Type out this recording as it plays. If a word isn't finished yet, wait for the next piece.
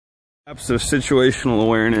So situational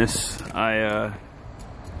awareness, I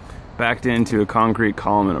backed into a concrete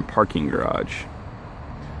column in a parking garage.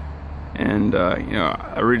 And you know,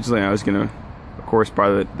 originally I was gonna, of course, buy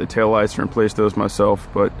the taillights and replace those myself,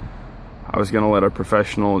 but I was gonna let a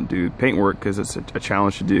professional do paint work because it's a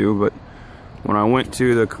challenge to do. But when I went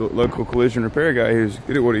to the local collision repair guy who's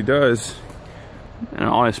good at what he does, in an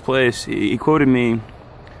honest place, he quoted me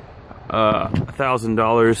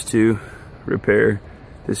 $1,000 to repair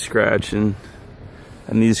this scratch and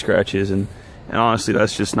these scratches, and honestly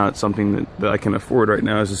that's just not something that I can afford right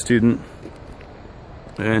now as a student.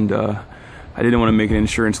 And I didn't want to make an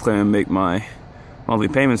insurance claim and make my monthly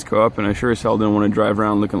payments go up, and I sure as hell didn't want to drive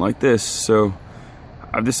around looking like this. So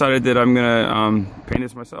I've decided that I'm gonna paint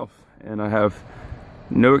this myself, and I have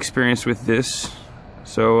no experience with this,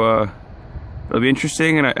 so it'll be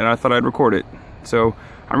interesting, and I thought I'd record it. So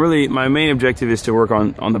my main objective is to work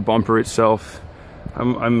on the bumper itself.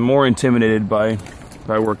 I'm more intimidated by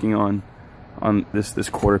working on this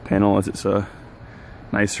quarter panel, as it's a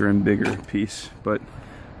nicer and bigger piece. But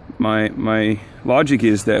my logic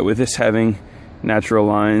is that with this having natural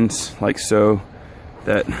lines like so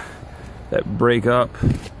that break up,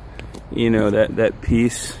 you know, that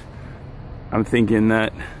piece, I'm thinking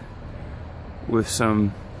that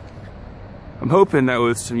I'm hoping that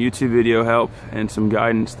with some YouTube video help and some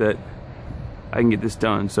guidance that I can get this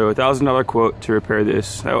done. So a $1,000 quote to repair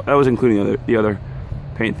this. That was including the other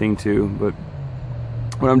paint thing too. But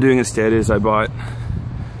what I'm doing instead is I bought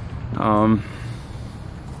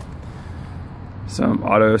some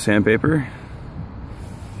auto sandpaper,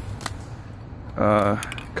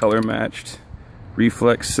 color matched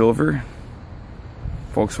Reflex silver,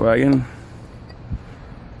 Volkswagen,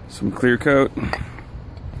 some clear coat,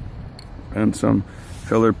 and some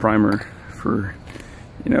filler primer for,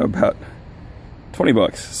 you know, about 20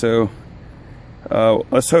 bucks. So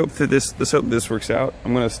let's hope that this works out.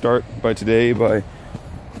 I'm gonna start today by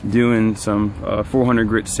doing some 400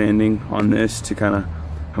 grit sanding on this to kind of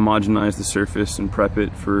homogenize the surface and prep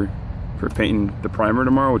it for painting the primer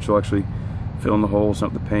tomorrow, which will actually fill in the holes,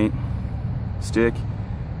 not the paint stick.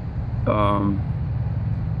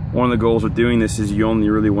 One of the goals with doing this is you only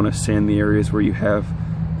really want to sand the areas where you have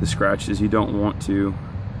the scratches. You don't want to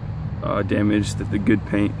damage the good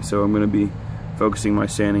paint. So I'm going to be focusing my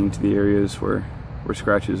sanding to the areas where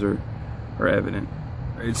scratches are evident.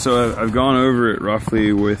 Right, so I've gone over it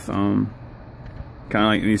roughly with kind of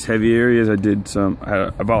like in these heavy areas. I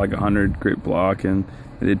bought like 100 grit block, and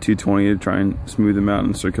I did 220 to try and smooth them out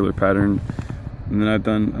in a circular pattern. And then I've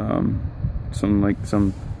done some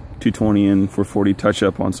 220 and 440 touch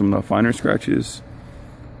up on some of the finer scratches.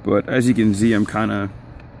 But as you can see, I'm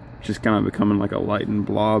just becoming like a lightened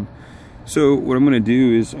blob. So what I'm gonna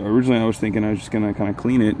do is, originally I was thinking I was just gonna kind of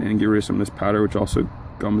clean it and get rid of some of this powder, which also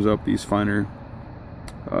gums up these finer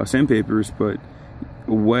sandpapers. But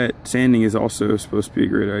wet sanding is also supposed to be a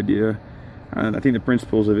great idea. And I think the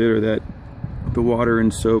principles of it are that the water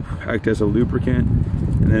and soap act as a lubricant,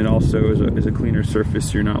 and then it also is a cleaner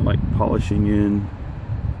surface, so you're not like polishing in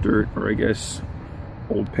dirt or I guess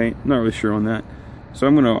old paint. I'm not really sure on that. So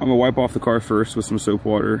I'm gonna wipe off the car first with some soap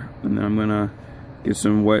water, and then I'm gonna get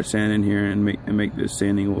some wet sand in here and make this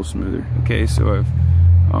sanding a little smoother. Okay, so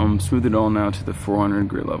I've smoothed it all now to the 400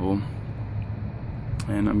 grit level,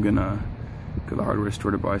 and I'm gonna go to the hardware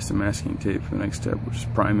store to buy some masking tape for the next step, which is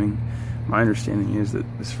priming. My understanding is that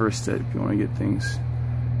this first step, you want to get things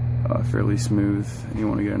fairly smooth, and you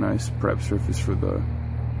want to get a nice prep surface for the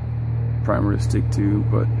primer to stick to,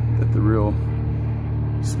 but that the real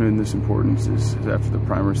smoothness importance is after the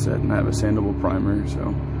primer set, and I have a sandable primer. So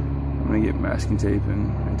I'm going to get masking tape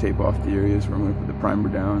and tape off the areas where I'm going to put the primer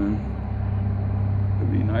down. And it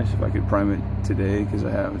would be nice if I could prime it today, because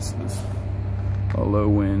it's a low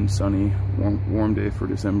wind, sunny, warm day for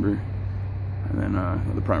December, and then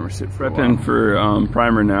the primer sit for a while. Prepping for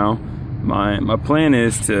primer now. My plan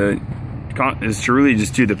is to really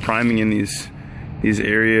just do the priming in these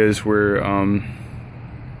areas where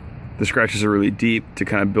the scratches are really deep, to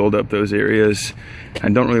kind of build up those areas. I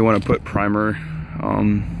don't really want to put primer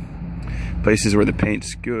places where the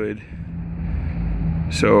paint's good.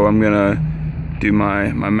 So I'm gonna do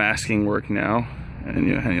my masking work now, and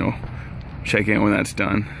you'll check in when that's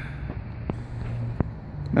done.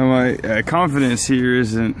 Now my confidence here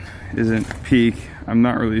isn't peak. I'm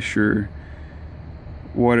not really sure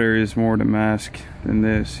what area is more to mask than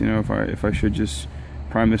this. You know, if I should just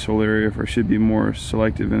prime this whole area, if I should be more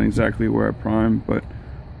selective in exactly where I prime. But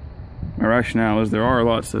my rationale is there are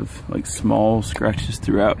lots of like small scratches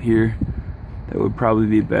throughout here that would probably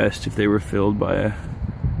be best if they were filled by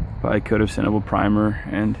a coat of sandable primer,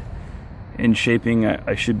 and in shaping,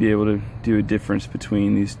 I should be able to do a difference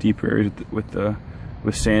between these deeper areas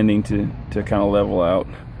with sanding to kind of level out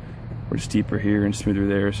where it's deeper here and smoother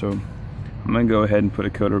there. So I'm gonna go ahead and put a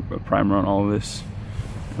coat of primer on all of this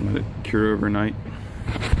and let it cure overnight.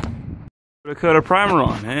 Put a coat of primer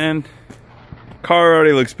on, and car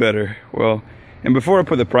already looks better. Well, and before I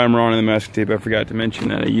put the primer on and the masking tape, I forgot to mention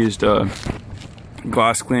that I used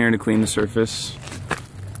glass cleaner to clean the surface.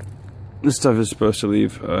 This stuff is supposed to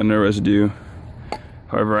leave no residue.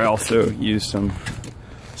 However, I also used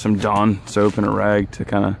some Dawn soap and a rag to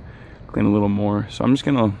kind of clean a little more. So I'm just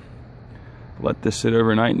gonna let this sit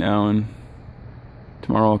overnight now, and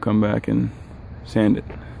tomorrow I'll come back and sand it.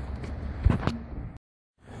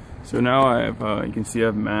 So now I have, you can see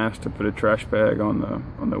I've masked. I put a trash bag on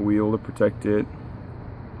the wheel to protect it.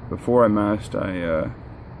 Before I masked, I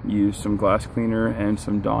used some glass cleaner and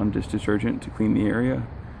some Dawn dish detergent to clean the area,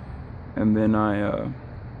 and then I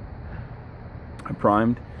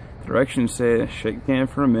primed. The directions say shake the can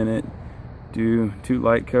for a minute, do 2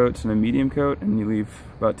 light coats and a medium coat, and you leave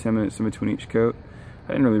about 10 minutes in between each coat.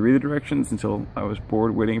 I didn't really read the directions until I was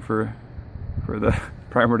bored waiting for the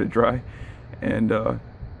primer to dry, and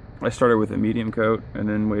I started with a medium coat and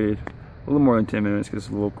then waited a little more than 10 minutes because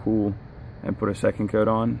it's a little cool, and put a second coat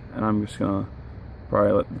on. And I'm just gonna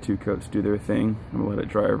probably let the 2 coats do their thing and let it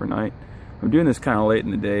dry overnight. I'm doing this kind of late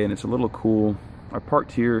in the day and it's a little cool. I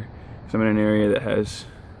parked here because I'm in an area that has,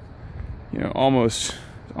 you know, almost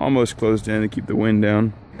closed in to keep the wind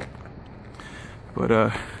down. But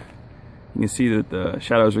you can see that the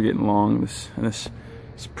shadows are getting long. This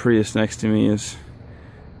Prius next to me is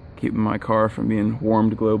keeping my car from being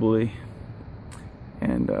warmed globally,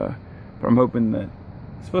 and but I'm hoping that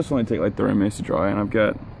it's supposed to only take like 30 minutes to dry, and I've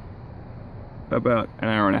got about an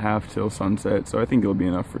hour and a half till sunset, so I think it'll be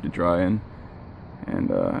enough for it to dry, and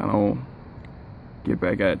I'll get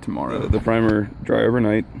back at it tomorrow. The primer dry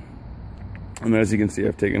overnight, and as you can see,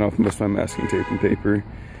 I've taken off most of my masking tape and paper.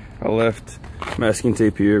 I left masking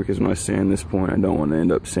tape here because when I sand this point, I don't want to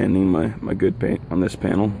end up sanding my good paint on this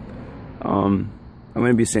panel. I'm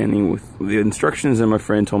going to be sanding with the instructions that my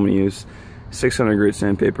friend told me to use 600 grit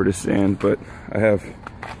sandpaper to sand, but I have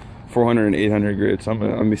 400 and 800 grit, so I'm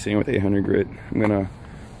going to be sanding with 800 grit. I'm going to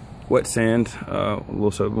wet sand, a little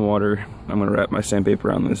soap and water. I'm going to wrap my sandpaper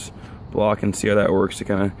around this block and see how that works to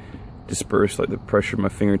kind of disperse like the pressure of my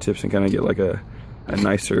fingertips and kind of get like a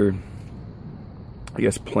nicer, I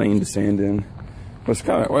guess, plane to sand in. What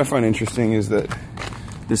I find interesting is that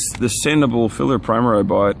this sandable filler primer I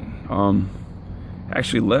bought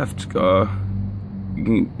actually left.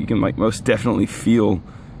 You can like most definitely feel,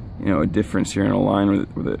 you know, a difference here in a line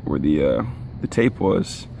where the tape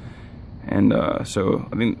was, and so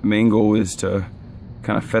I think the main goal is to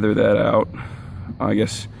kind of feather that out. I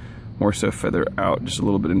guess more so feather out just a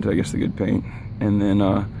little bit into, I guess, the good paint, and then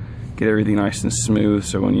get everything nice and smooth.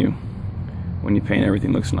 So when you paint,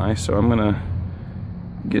 everything looks nice. So I'm gonna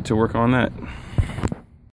get to work on that.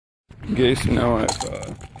 Okay, so now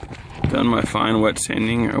I've done my fine wet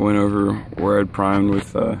sanding. I went over where I'd primed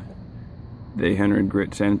with the 800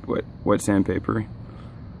 grit wet sandpaper.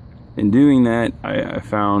 In doing that, I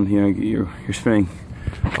found, you know, you're spending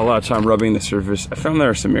a lot of time rubbing the surface. I found there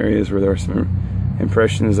are some areas where there are some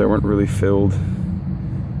impressions that weren't really filled.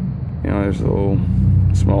 You know, there's a little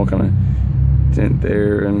small kind of dent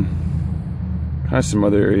there, and kind of some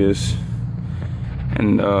other areas.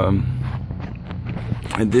 And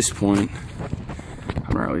at this point,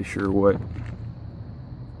 I'm not really sure what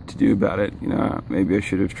to do about it. You know, maybe I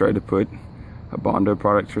should have tried to put a Bondo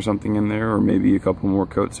product or something in there, or maybe a couple more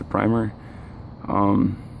coats of primer.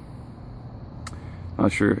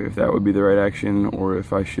 Not sure if that would be the right action, or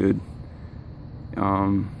if I should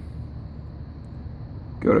go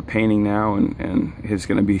to painting now, and it's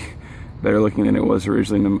going to be better looking than it was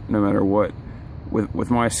originally, no matter what.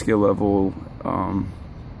 With my skill level,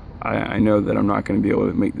 I know that I'm not going to be able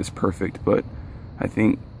to make this perfect, but I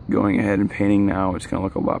think going ahead and painting now, it's going to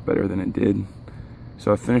look a lot better than it did.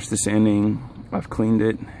 So I finished the sanding, I've cleaned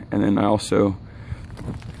it, and then I also,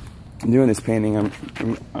 doing this painting,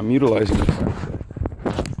 I'm utilizing the fact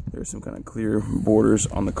that there's some kind of clear borders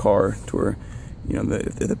on the car to where, you know,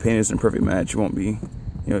 if the paint isn't a perfect match, it won't be,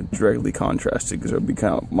 you know, directly contrasted, because there'll be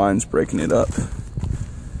kind of lines breaking it up.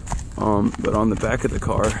 But on the back of the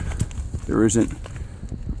car, there isn't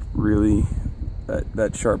really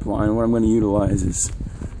that sharp line. What I'm going to utilize is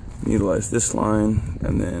this line,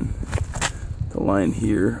 and then the line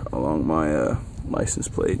here along my license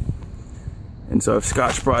plate. And so I've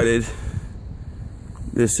scotch-brighted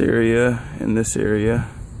this area and this area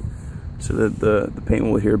so that the paint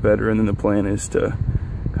will adhere better, and then the plan is to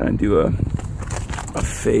kind of do a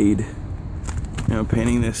fade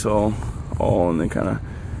painting this all and then kind of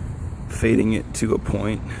fading it to a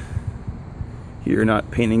point here,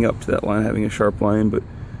 not painting up to that line, having a sharp line, but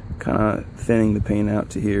kind of thinning the paint out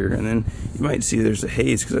to here. And then you might see there's a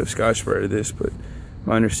haze because I've scotch sprayed this, but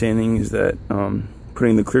my understanding is that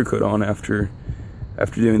putting the clear coat on after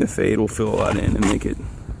doing the fade will fill a lot in and make it,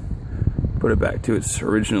 put it back to its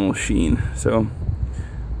original sheen. So I'm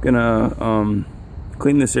gonna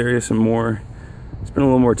clean this area some more, spend a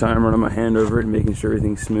little more time running my hand over it and making sure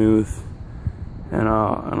everything's smooth, and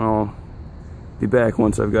I'll be back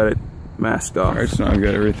once I've got it masked off. Alright, so now I've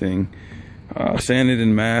got everything sanded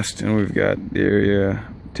and masked, and we've got the area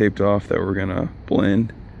taped off that we're gonna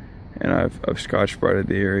blend, and I've scotch sprayed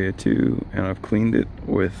the area too, and I've cleaned it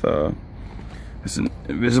with this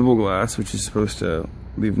invisible glass, which is supposed to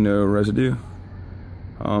leave no residue.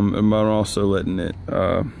 And I'm also letting it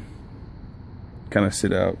kind of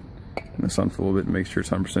sit out in the sun for a little bit and make sure it's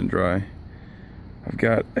 100% dry. I've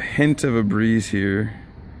got a hint of a breeze here,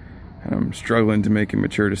 and I'm struggling to make a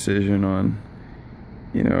mature decision on,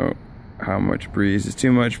 how much breeze is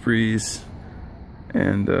too much breeze,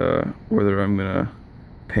 and whether I'm gonna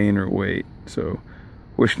paint or wait. So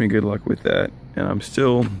wish me good luck with that. And I'm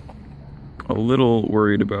still a little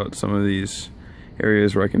worried about some of these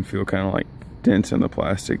areas where I can feel kind of like dents in the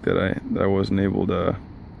plastic that I wasn't able to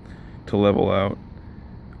level out.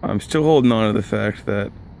 I'm still holding on to the fact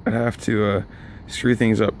that I'd have to screw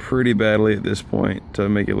things up pretty badly at this point to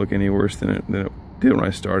make it look any worse than it did when I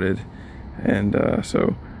started. And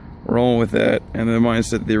so rolling with that, and the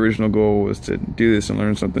mindset, the original goal was to do this and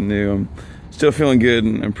learn something new. I'm still feeling good,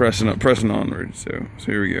 and I'm pressing onward. So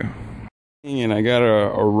here we go. And I got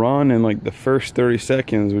a run in like the first 30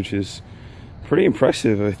 seconds, which is pretty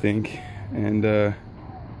impressive, I think. And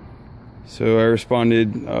so I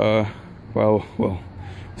responded, well,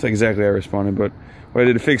 it's not exactly how I responded, but what I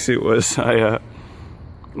did to fix it was I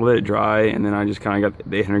let it dry, and then I just kind of got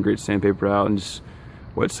the 800 grit sandpaper out and just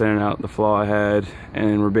wet sanding out the flaw I had,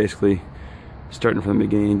 and we're basically starting from the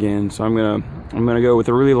beginning again. So I'm gonna go with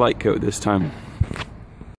a really light coat this time.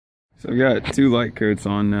 So I've got 2 light coats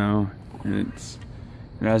on now, and it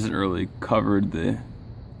hasn't really covered the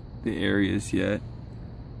areas yet,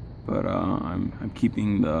 but I'm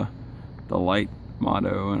keeping the light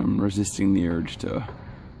motto, and I'm resisting the urge to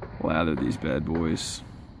lather these bad boys,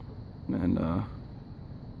 and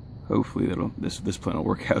hopefully this plan will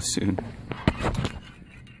work out soon.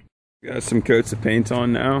 Got some coats of paint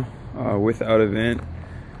on now without a vent.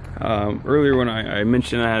 Earlier when I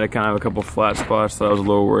mentioned I had a couple flat spots that I was a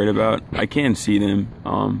little worried about, I can see them,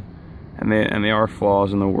 and they are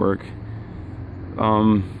flaws in the work.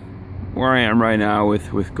 Where I am right now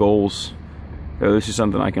with goals, this is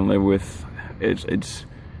something I can live with. It's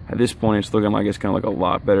at this point it's looking like it's gonna look a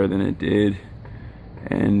lot better than it did,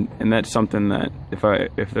 and that's something that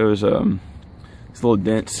if those little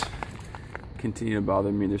dents continue to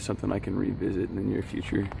bother me, there's something I can revisit in the near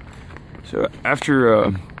future. So after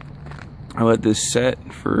I let this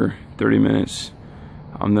set for 30 minutes,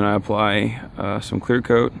 then I apply some clear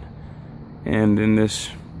coat, and then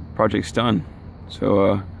this project's done.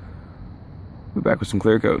 So we're back with some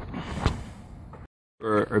clear coat.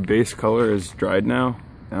 Our base color is dried now,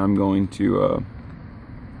 and I'm going to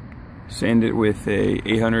sand it with a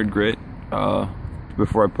 800 grit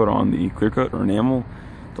before I put on the clear coat or enamel.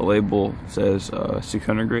 The label says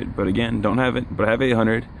 600 grit, but again, don't have it, but I have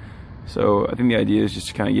 800. So I think the idea is just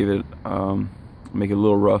to kind of give it, make it a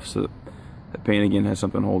little rough so that the paint again has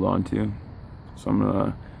something to hold on to. So I'm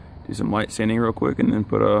gonna do some light sanding real quick and then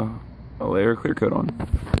put a layer of clear coat on.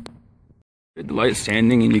 The light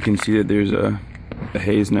sanding, and you can see that there's a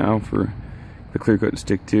haze now for the clear coat to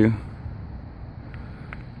stick to.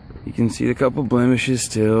 You can see a couple blemishes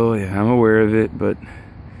still. Yeah, I'm aware of it, but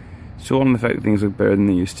still on the fact that things look better than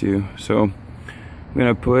they used to. So I'm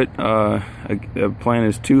gonna put a plan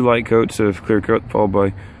is 2 light coats of clear coat followed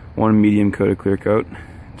by 1 medium coat of clear coat.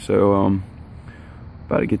 So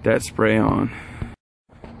about to get that spray on.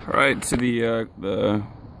 All right, so the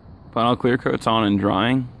final clear coat's on and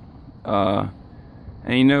drying, and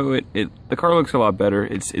the car looks a lot better.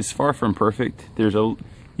 It's far from perfect.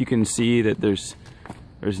 You can see that there's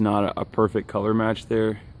not a perfect color match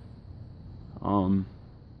there,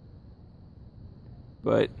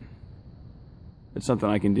 but it's something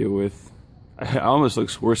I can deal with. It almost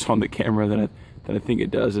looks worse on the camera than I think it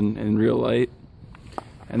does in real light.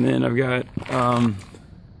 And then I've got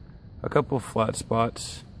a couple of flat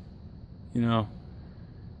spots, and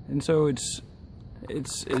so it's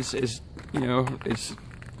an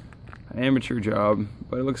amateur job,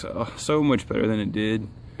 but it looks so much better than it did.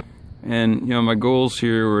 And my goals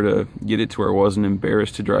here were to get it to where I wasn't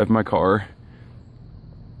embarrassed to drive my car,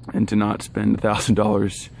 and to not spend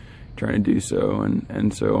 $1,000 trying to do so.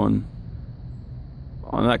 And so on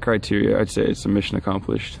that criteria, I'd say it's a mission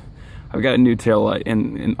accomplished. I've got a new tail light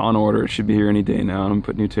and on order. It should be here any day now. I'm gonna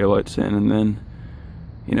put new tail lights in, and then,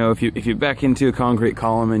 you know, if you back into a concrete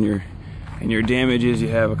column and your damage is you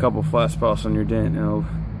have a couple flat spots on your dent, you know,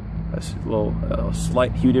 that's a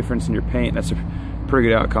slight hue difference in your paint. That's a pretty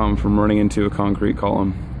good outcome from running into a concrete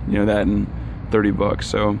column. You know, that and $30.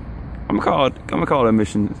 So I'm gonna call it a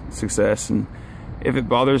mission success. And if it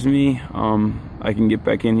bothers me, I can get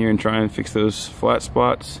back in here and try and fix those flat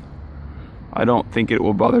spots. I don't think it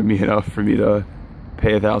will bother me enough for me to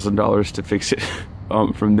pay $1,000 to fix it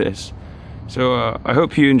from this. So I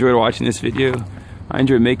hope you enjoyed watching this video. I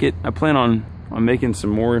enjoyed making it. I plan on making some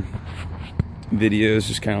more videos,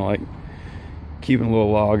 just kind of like keeping a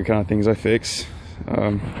little log of kind of things I fix.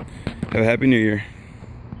 Have a happy new year.